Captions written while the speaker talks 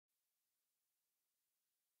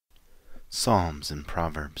Psalms and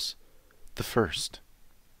Proverbs. The first.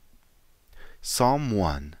 Psalm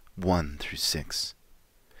 1, 1 through 6.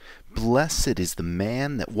 Blessed is the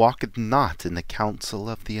man that walketh not in the counsel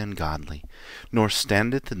of the ungodly, nor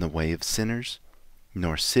standeth in the way of sinners,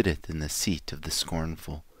 nor sitteth in the seat of the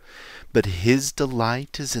scornful. But his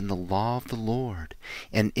delight is in the law of the Lord,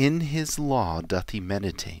 and in his law doth he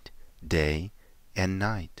meditate day and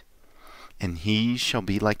night. And he shall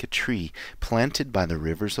be like a tree planted by the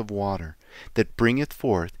rivers of water, that bringeth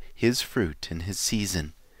forth his fruit in his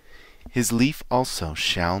season. His leaf also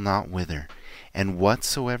shall not wither, and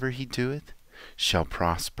whatsoever he doeth shall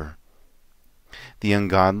prosper. The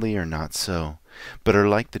ungodly are not so, but are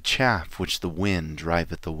like the chaff which the wind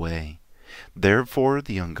driveth away. Therefore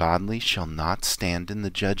the ungodly shall not stand in the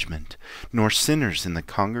judgment, nor sinners in the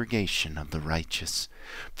congregation of the righteous.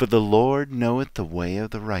 For the Lord knoweth the way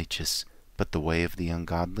of the righteous, but the way of the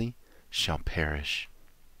ungodly shall perish.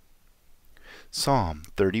 Psalm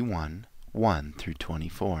 31, 1 through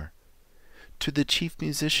 24. To the chief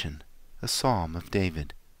musician, a psalm of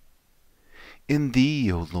David. In thee,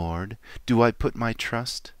 O Lord, do I put my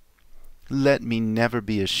trust. Let me never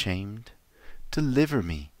be ashamed. Deliver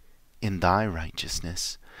me in thy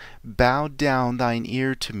righteousness. Bow down thine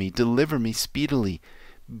ear to me. Deliver me speedily.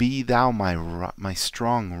 Be thou my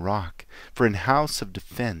strong rock, for an house of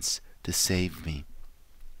defense to save me.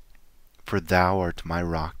 For thou art my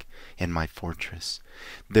rock and my fortress.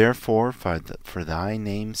 Therefore, for thy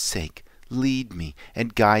name's sake, lead me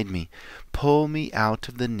and guide me. Pull me out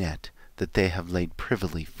of the net that they have laid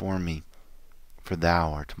privily for me. For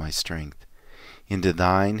thou art my strength. Into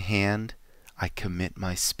thine hand I commit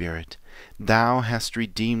my spirit. Thou hast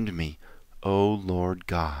redeemed me, O Lord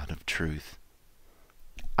God of truth.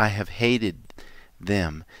 I have hated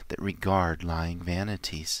them that regard lying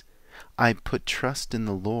vanities. I put trust in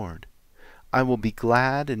the Lord. I will be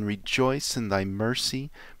glad and rejoice in thy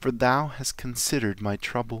mercy, for thou hast considered my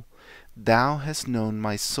trouble. Thou hast known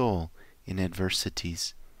my soul in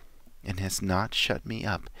adversities, and hast not shut me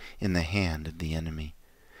up in the hand of the enemy.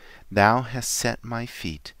 Thou hast set my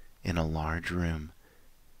feet in a large room.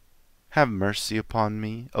 Have mercy upon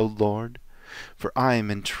me, O Lord, for I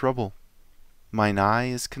am in trouble. Mine eye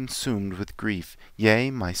is consumed with grief,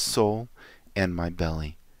 yea, my soul and my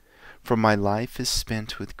belly. For my life is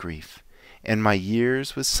spent with grief, and my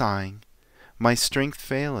years with sighing. My strength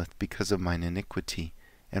faileth because of mine iniquity,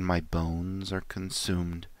 and my bones are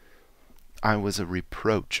consumed. I was a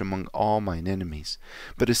reproach among all mine enemies,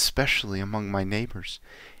 but especially among my neighbors,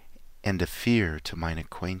 and a fear to mine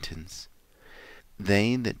acquaintance.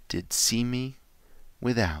 They that did see me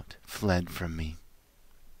without fled from me.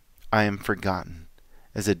 I am forgotten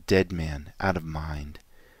as a dead man out of mind.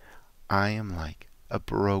 I am like a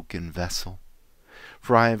broken vessel,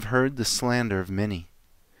 for I have heard the slander of many.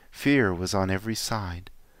 Fear was on every side.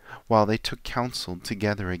 While they took counsel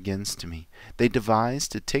together against me, they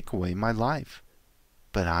devised to take away my life.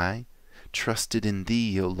 But I trusted in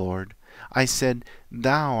thee, O Lord. I said,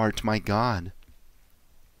 Thou art my God.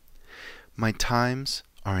 My times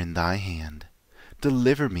are in thy hand.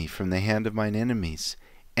 Deliver me from the hand of mine enemies,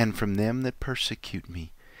 and from them that persecute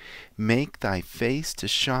me. Make thy face to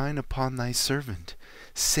shine upon thy servant.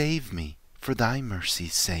 Save me for thy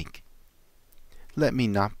mercy's sake. Let me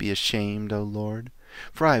not be ashamed, O Lord,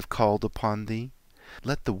 for I have called upon thee.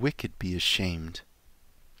 Let the wicked be ashamed,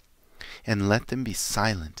 and let them be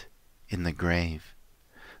silent in the grave.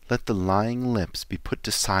 Let the lying lips be put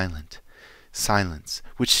to silence,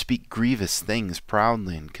 which speak grievous things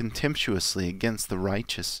proudly and contemptuously against the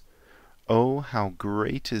righteous. O how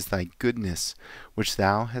great is thy goodness, which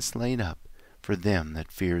thou hast laid up for them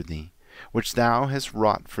that fear thee, which thou hast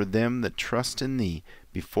wrought for them that trust in thee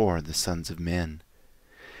before the sons of men.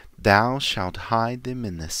 Thou shalt hide them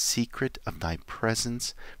in the secret of thy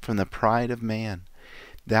presence from the pride of man.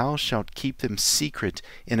 Thou shalt keep them secret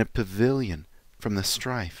in a pavilion from the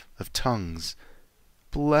strife of tongues.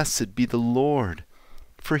 Blessed be the Lord,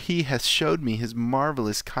 for he hath showed me his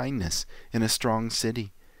marvelous kindness in a strong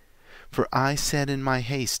city. For I said in my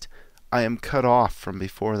haste, I am cut off from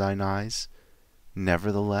before thine eyes.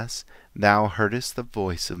 Nevertheless, thou heardest the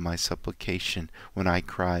voice of my supplication when I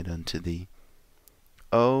cried unto thee.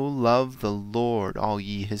 O love the Lord, all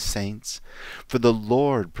ye his saints, for the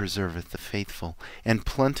Lord preserveth the faithful, and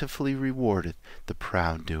plentifully rewardeth the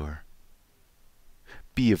proud doer.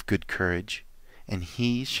 Be of good courage, and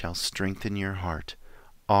he shall strengthen your heart,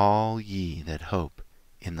 all ye that hope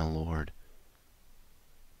in the Lord.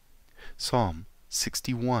 Psalm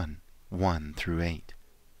 61, 1 through 8.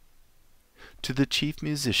 To the chief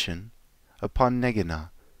musician, upon Neginah,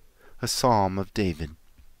 a psalm of David.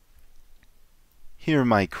 Hear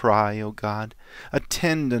my cry, O God.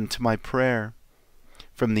 Attend unto my prayer.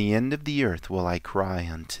 From the end of the earth will I cry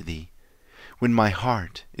unto thee. When my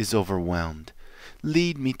heart is overwhelmed,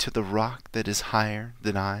 lead me to the rock that is higher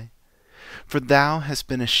than I. For thou hast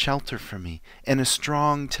been a shelter for me, and a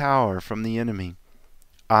strong tower from the enemy.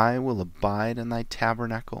 I will abide in thy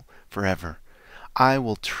tabernacle forever. I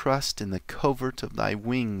will trust in the covert of thy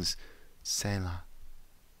wings. Selah.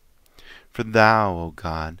 For thou, O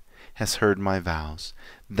God, hast heard my vows.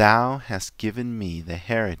 Thou hast given me the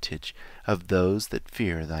heritage of those that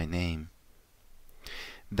fear thy name.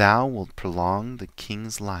 Thou wilt prolong the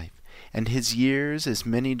king's life, and his years as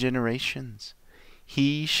many generations.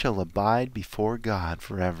 He shall abide before God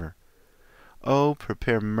forever. O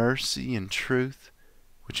prepare mercy and truth,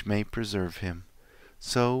 which may preserve him.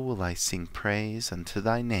 So will I sing praise unto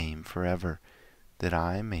thy name forever, that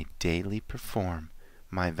I may daily perform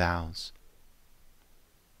my vows.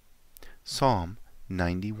 Psalm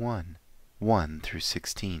 91,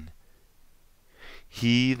 1-16.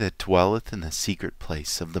 He that dwelleth in the secret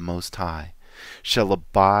place of the Most High shall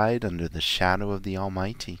abide under the shadow of the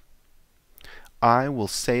Almighty. I will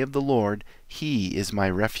say of the Lord, He is my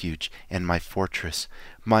refuge and my fortress,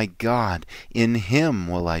 my God, in Him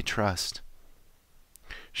will I trust.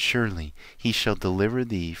 Surely He shall deliver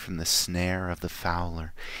thee from the snare of the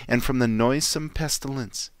fowler, and from the noisome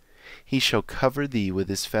pestilence. He shall cover thee with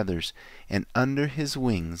His feathers, and under His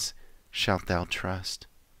wings shalt thou trust.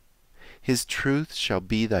 His truth shall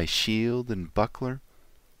be thy shield and buckler.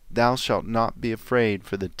 Thou shalt not be afraid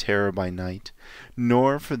for the terror by night,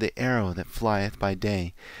 nor for the arrow that flieth by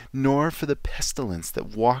day, nor for the pestilence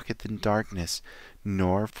that walketh in darkness,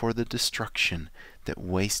 nor for the destruction that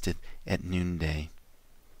wasteth at noonday.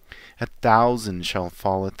 1,000 shall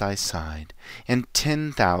fall at thy side, and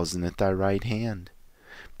 10,000 at thy right hand,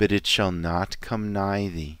 but it shall not come nigh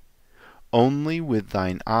thee. Only with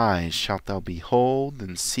thine eyes shalt thou behold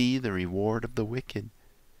and see the reward of the wicked.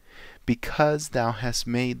 Because thou hast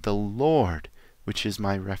made the Lord, which is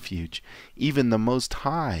my refuge, even the Most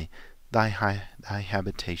High, thy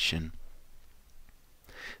habitation.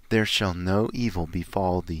 There shall no evil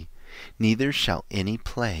befall thee, neither shall any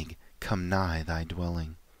plague come nigh thy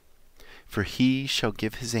dwelling. For He shall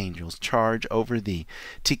give His angels charge over thee,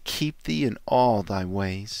 to keep thee in all thy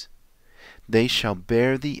ways. They shall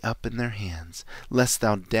bear thee up in their hands, lest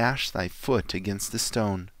thou dash thy foot against a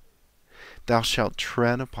stone. Thou shalt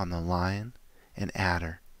tread upon the lion and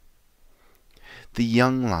adder. The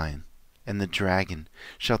young lion and the dragon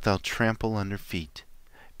shalt thou trample under feet.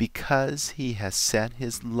 Because he has set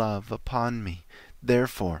his love upon me,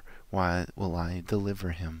 therefore will I deliver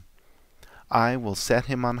him. I will set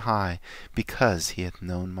him on high, because he hath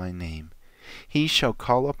known my name. He shall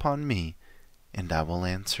call upon me, and I will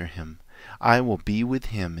answer him. I will be with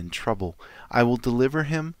him in trouble. I will deliver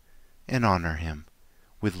him and honor him.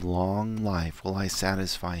 With long life will I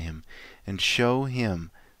satisfy him, and show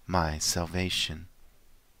him my salvation.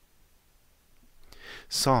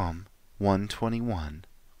 Psalm 121,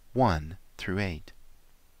 1-8.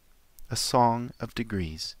 A Song of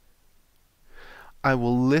Degrees. I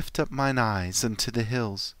will lift up mine eyes unto the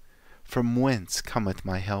hills, from whence cometh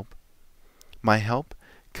my help. My help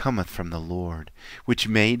cometh from the Lord, which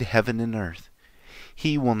made heaven and earth.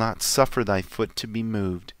 He will not suffer thy foot to be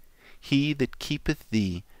moved. He that keepeth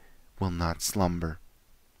thee will not slumber.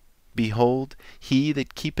 Behold, he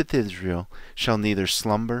that keepeth Israel shall neither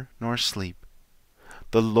slumber nor sleep.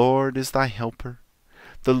 The Lord is thy helper.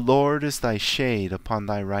 The Lord is thy shade upon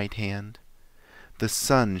thy right hand. The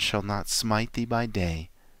sun shall not smite thee by day,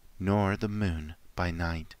 nor the moon by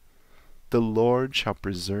night. The Lord shall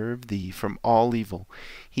preserve thee from all evil.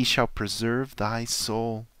 He shall preserve thy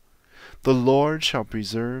soul. The Lord shall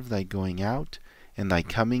preserve thy going out and thy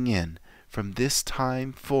coming in from this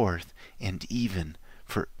time forth and even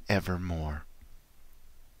for evermore.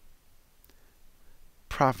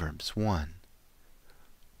 Proverbs 1,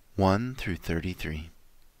 1-33.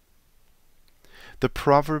 The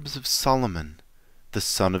Proverbs of Solomon, the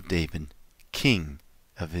son of David, king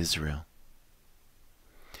of Israel.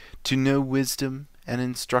 To know wisdom and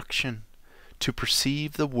instruction, to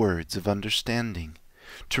perceive the words of understanding,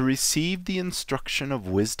 to receive the instruction of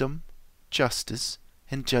wisdom, justice,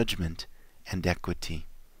 and judgment, and equity,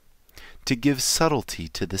 to give subtlety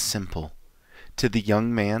to the simple, to the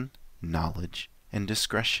young man knowledge and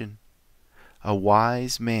discretion. A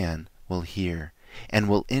wise man will hear, and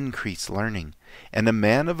will increase learning, and a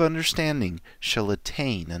man of understanding shall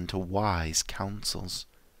attain unto wise counsels.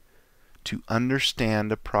 To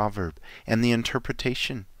understand a proverb and the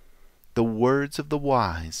interpretation, the words of the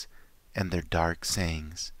wise and their dark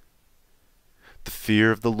sayings. The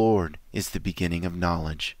fear of the Lord is the beginning of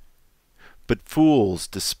knowledge, but fools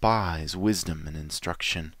despise wisdom and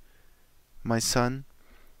instruction. My son,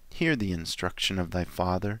 hear the instruction of thy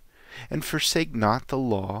father, and forsake not the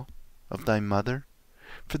law of thy mother,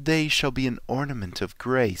 for they shall be an ornament of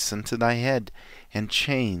grace unto thy head, and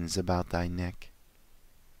chains about thy neck.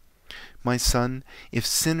 My son, if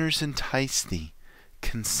sinners entice thee,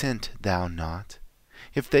 consent thou not.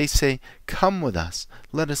 If they say, Come with us,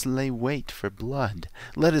 let us lay wait for blood,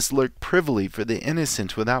 let us lurk privily for the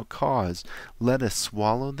innocent without cause, let us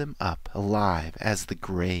swallow them up alive as the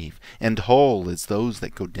grave, and whole as those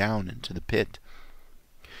that go down into the pit.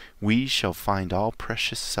 We shall find all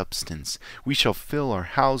precious substance, we shall fill our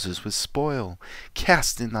houses with spoil.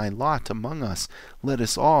 Cast in thy lot among us, let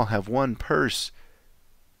us all have one purse.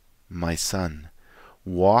 My son,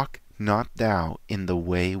 walk not thou in the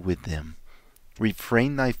way with them.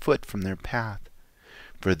 Refrain thy foot from their path,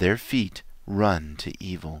 for their feet run to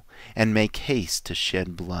evil, and make haste to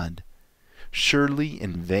shed blood. Surely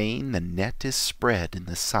in vain the net is spread in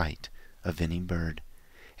the sight of any bird,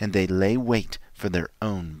 and they lay wait for their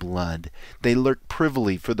own blood. They lurk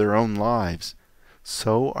privily for their own lives.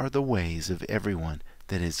 So are the ways of everyone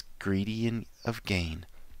that is greedy of gain,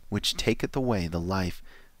 which taketh away the life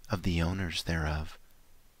of the owners thereof.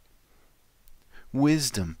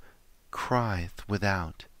 Wisdom crieth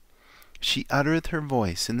without. She uttereth her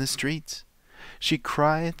voice in the streets. She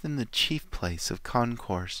crieth in the chief place of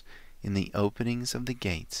concourse, in the openings of the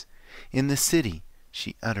gates. In the city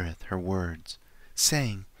she uttereth her words,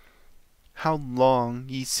 saying, How long,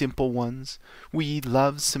 ye simple ones, will ye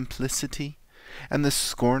love simplicity? And the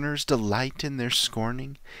scorners delight in their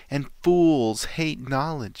scorning, and fools hate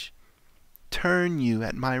knowledge. Turn you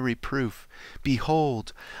at my reproof.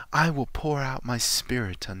 Behold, I will pour out my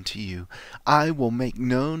spirit unto you. I will make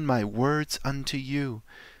known my words unto you,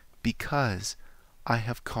 because I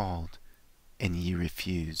have called, and ye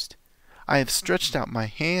refused. I have stretched out my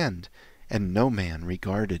hand, and no man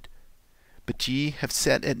regarded. But ye have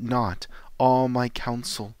set at naught all my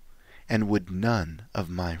counsel, and would none of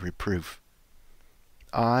my reproof.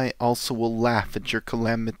 I also will laugh at your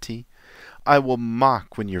calamity. I will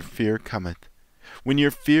mock when your fear cometh. When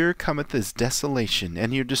your fear cometh as desolation,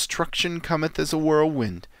 and your destruction cometh as a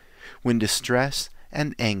whirlwind, when distress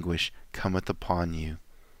and anguish cometh upon you.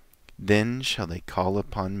 Then shall they call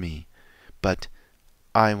upon me, but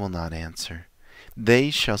I will not answer. They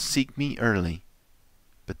shall seek me early,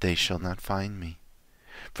 but they shall not find me.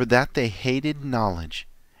 For that they hated knowledge,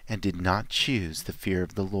 and did not choose the fear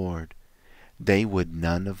of the Lord. They would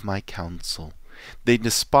none of my counsel. They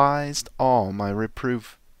despised all my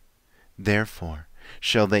reproof. Therefore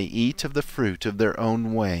shall they eat of the fruit of their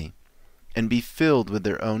own way, and be filled with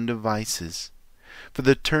their own devices. For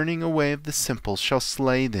the turning away of the simple shall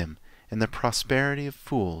slay them, and the prosperity of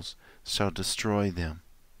fools shall destroy them.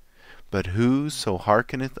 But whoso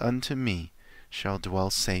hearkeneth unto me shall dwell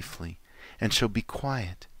safely, and shall be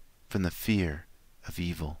quiet from the fear of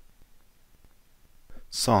evil.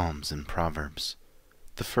 Psalms and Proverbs,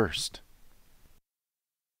 the first.